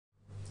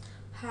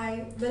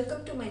Hi, welcome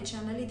to my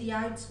channel.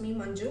 It's me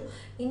Manju.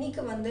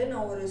 இன்னைக்கு வந்து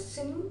நான் ஒரு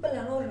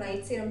சிம்பிளான ஒரு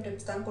நைட் சீரம்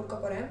டிப்ஸ் தான் கொடுக்க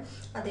போறேன்.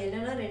 அது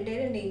என்னன்னா ரெண்டு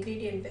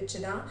இன்கிரிடியன்ட் வெச்சு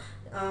தான்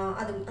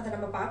அத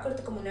நம்ம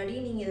பார்க்கிறதுக்கு முன்னாடி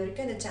நீங்க இது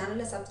வரைக்கும் இந்த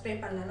சேனலை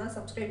சப்ஸ்கிரைப் பண்ணலனா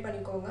சப்ஸ்கிரைப்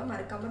பண்ணிக்கோங்க.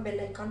 மறக்காம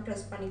பெல் ஐகான்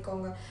பிரஸ்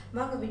பண்ணிக்கோங்க.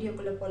 வாங்க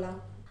வீடியோக்குள்ள போலாம்.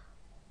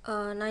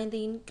 நான் இந்த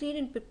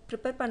இன்கிரிடியன்ட்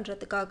ப்ரிப்பேர்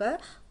பண்ணுறதுக்காக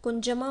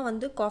கொஞ்சமாக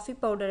வந்து காஃபி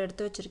பவுடர்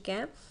எடுத்து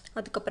வச்சுருக்கேன்.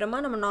 அதுக்கப்புறமா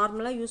நம்ம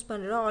நார்மலாக யூஸ்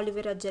பண்ணுற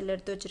ஆலிவேரா ஜெல்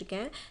எடுத்து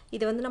வச்சுருக்கேன்.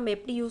 இதை வந்து நம்ம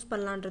எப்படி யூஸ்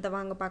பண்ணலான்றதை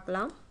வாங்க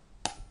பார்க்கலாம்.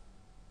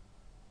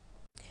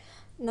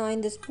 நான்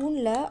இந்த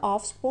ஸ்பூனில்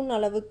 ½ ஸ்பூன்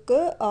அளவுக்கு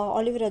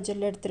ஆலிவேரா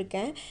ஜெல்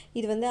எடுத்திருக்கேன்.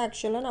 இது வந்து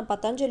ஆக்சுவலாக நான்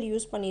பத்தாஞ்சலி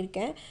யூஸ்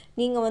பண்ணியிருக்கேன்.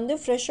 நீங்கள்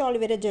வந்து ஃப்ரெஷ்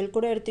ஆலிவேரா ஜெல்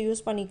கூட எடுத்து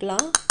யூஸ்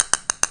பண்ணிக்கலாம்.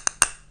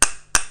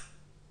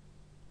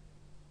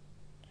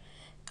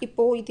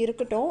 இப்போது இது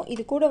இருக்கட்டும்.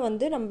 இது கூட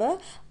வந்து நம்ம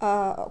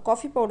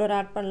காஃபி பவுடர்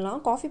ஆட்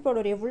பண்ணலாம். காஃபி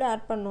பவுடர் எவ்வளோ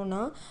ஆட் பண்ணோன்னா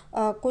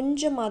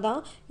கொஞ்சமாக தான்.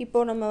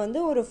 இப்போது நம்ம வந்து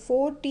ஒரு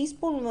 4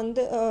 டீஸ்பூன்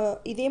வந்து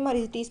இதே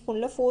மாதிரி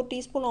டீஸ்பூனில் 4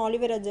 டீஸ்பூன்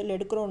ஆலிவேரா ஜெல்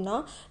எடுக்கிறோன்னா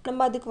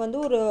நம்ம அதுக்கு வந்து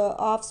ஒரு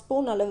 ½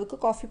 ஸ்பூன் அளவுக்கு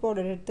காஃபி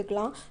பவுடர்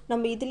எடுத்துக்கலாம்.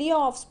 நம்ம இதுலேயே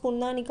 ½ ஸ்பூன்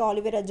தான் இன்றைக்கி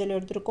ஆலிவேரா ஜெல்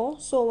எடுத்துருக்கோம்.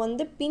 ஸோ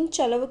வந்து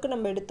பிஞ்ச் அளவுக்கு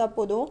நம்ம எடுத்தால்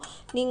போதும்.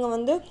 நீங்கள்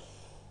வந்து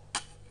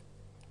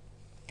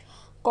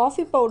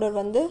காஃபி பவுடர்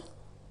வந்து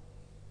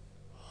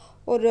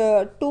ஒரு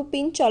 2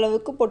 பிஞ்ச்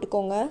அளவுக்கு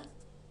போட்டுக்கோங்க.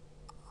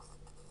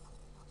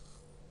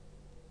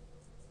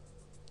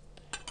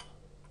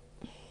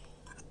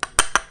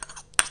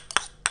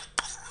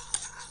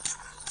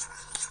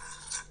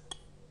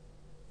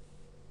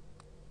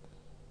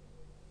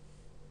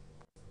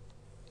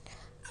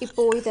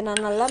 இப்போது இதை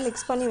நான் நல்லா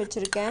மிக்ஸ் பண்ணி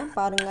வச்சுருக்கேன்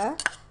பாருங்கள்.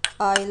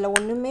 இதில்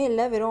ஒன்றுமே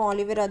இல்லை, வெறும்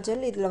ஆலிவேரா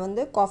ஜெல். இதில்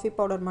வந்து காஃபி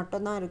பவுடர்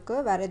மட்டும்தான்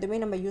இருக்குது, வேறு எதுவுமே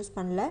நம்ம யூஸ்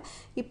பண்ணல.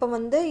 இப்போ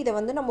வந்து இதை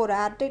வந்து நம்ம ஒரு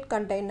ஏர்டைட்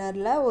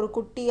கண்டெய்னரில் ஒரு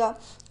குட்டியாக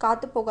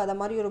காற்று போகாத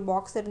மாதிரி ஒரு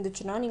பாக்ஸ்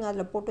இருந்துச்சுன்னா நீங்கள்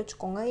அதில் போட்டு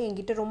வச்சுக்கோங்க.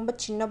 என்கிட்ட ரொம்ப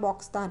சின்ன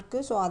பாக்ஸ் தான்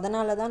இருக்குது. ஸோ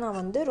அதனால தான்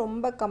நான் வந்து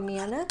ரொம்ப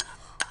கம்மியான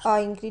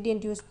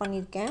இன்க்ரீடியன்ட் யூஸ்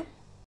பண்ணியிருக்கேன்.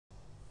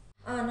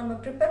 நம்ம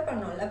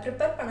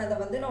ப்ரிப்பேர் பண்ணதை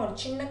வந்து நான் ஒரு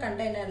சின்ன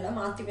கண்டெய்னரில்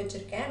மாற்றி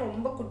வச்சுருக்கேன்.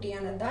 ரொம்ப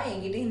குட்டியானது தான்,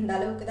 என்கிட்ட இந்த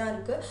அளவுக்கு தான்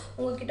இருக்குது.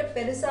 உங்கள்கிட்ட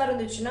பெருசாக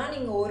இருந்துச்சுன்னா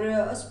நீங்கள் ஒரு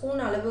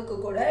ஸ்பூன் அளவுக்கு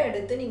கூட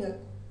எடுத்து நீங்கள்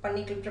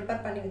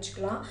ப்ரிப்பேர் பண்ணி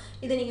வச்சுக்கலாம்.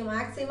 இதை நீங்கள்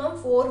மேக்ஸிமம்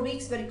 4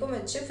 வீக்ஸ் வரைக்கும்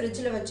வச்சு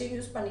ஃப்ரிட்ஜில் வச்சு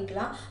யூஸ்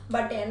பண்ணிக்கலாம்.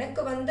 பட்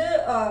எனக்கு வந்து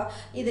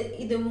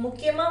இது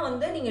முக்கியமாக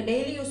வந்து நீங்கள்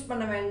டெய்லி யூஸ்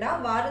பண்ண வேண்டாம்.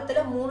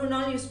 வாரத்தில் 3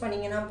 நாள் யூஸ்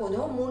பண்ணிங்கன்னா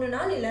போதும். 3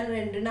 நாள் இல்லை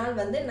 2 நாள்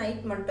வந்து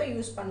நைட் மட்டும்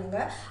யூஸ்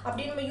பண்ணுங்கள்.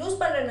 அப்படி நம்ம யூஸ்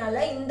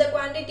பண்ணுறதுனால இந்த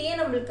குவான்டிட்டியே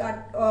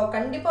நம்மளுக்கு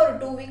கண்டிப்பாக ஒரு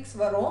 2 வீக்ஸ்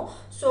வரும்.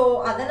 ஸோ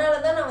அதனால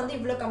தான் நான் வந்து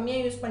இவ்வளோ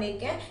கம்மியாக யூஸ்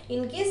பண்ணியிருக்கேன்.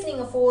 இன்கேஸ்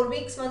நீங்கள் 4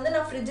 வீக்ஸ் வந்து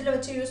நான் ஃப்ரிட்ஜில்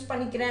வச்சு யூஸ்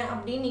பண்ணிக்கிறேன்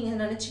அப்படின்னு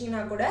நீங்கள்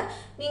நினச்சிங்கன்னா கூட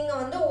நீங்கள்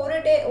வந்து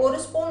ஒரு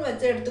ஸ்பூன்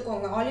வச்சு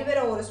எடுத்துக்கோங்க.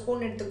 ஆலிவேரா ஒரு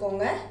ஸ்பூன்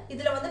எடுத்துக்கோங்க.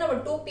 இதில் வந்து நம்ம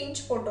 2 பிஞ்ச்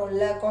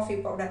போட்டோம்ல காஃபி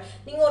பவுடர்,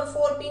 நீங்கள் ஒரு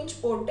 4 பிஞ்ச்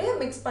போட்டு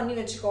மிக்ஸ் பண்ணி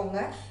வச்சுக்கோங்க.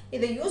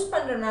 இதை யூஸ்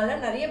பண்ணுறதுனால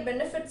நிறைய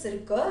பெனிஃபிட்ஸ்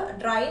இருக்குது.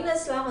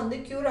 ட்ரைனஸ்லாம் வந்து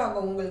க்யூர்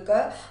ஆகும்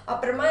உங்களுக்கு.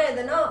 அப்புறமா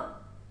எதனா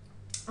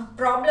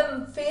ப்ராப்ளம்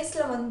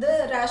ஃபேஸில் வந்து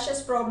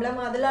ரேஷஸ்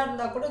ப்ராப்ளம் அதெல்லாம்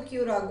இருந்தால் கூட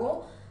க்யூர் ஆகும்.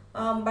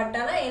 பட்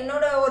ஆனால்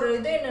என்னோட ஒரு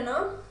இது என்னென்னா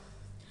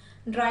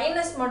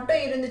ட்ரைனஸ்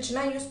மட்டும்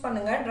இருந்துச்சுன்னா யூஸ்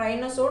பண்ணுங்கள்.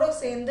 ட்ரைனஸோடு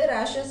சேர்ந்து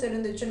ரேஷஸ்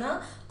இருந்துச்சுன்னா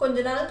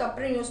கொஞ்ச நாளுக்கு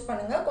அப்புறம் யூஸ்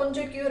பண்ணுங்கள்.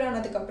 கொஞ்சம் க்யூர்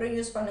ஆனதுக்கப்புறம்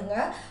யூஸ்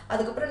பண்ணுங்கள்.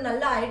 அதுக்கப்புறம்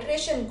நல்ல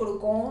ஹைட்ரேஷன்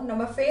கொடுக்கும்,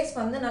 நம்ம ஃபேஸ்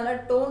வந்து நல்லா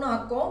டோன்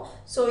ஆக்கும்.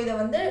 ஸோ இதை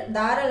வந்து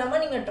தாராளமாக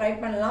நீங்கள் ட்ரை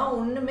பண்ணலாம்.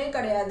 ஒன்றுமே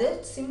கிடையாது,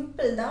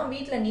 சிம்பிள் தான்.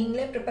 வீட்டில்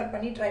நீங்களே ப்ரிப்பேர்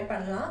பண்ணி ட்ரை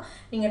பண்ணலாம்.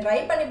 நீங்கள் ட்ரை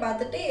பண்ணி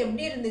பார்த்துட்டு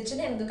எப்படி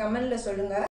இருந்துச்சுன்னு எனக்கு கமெண்டில் சொல்லுங்கள்.